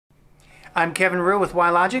I'm Kevin Rue with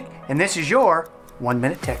Wilogic, and this is your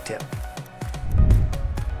 1-Minute Tech Tip.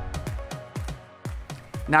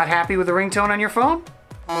 Not happy with the ringtone on your phone?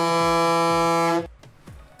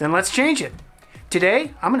 Then let's change it.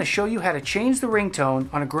 Today, I'm going to show you how to change the ringtone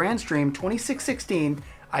on a Grandstream 2616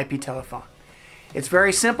 IP telephone. It's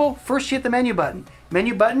very simple. First, you hit the menu button.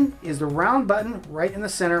 Menu button is the round button right in the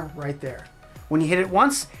center, right there. When you hit it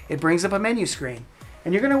once, it brings up a menu screen.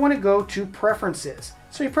 And you're going to want to go to Preferences.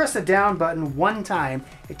 So you press the down button one time,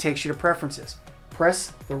 it takes you to Preferences.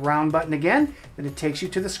 Press the round button again, then it takes you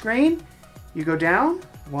to the screen. You go down,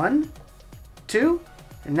 1, 2,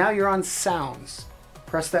 and now you're on Sounds.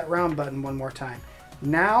 Press that round button one more time.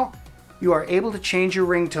 Now you are able to change your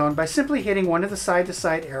ringtone by simply hitting one of the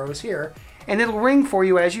side-to-side arrows here, and it'll ring for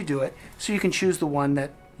you as you do it, so you can choose the one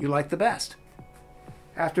that you like the best.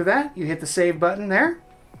 After that, you hit the Save button there,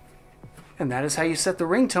 and that is how you set the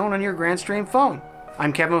ringtone on your Grandstream phone.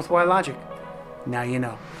 I'm Kevin with Wilogic. Now you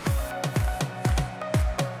know.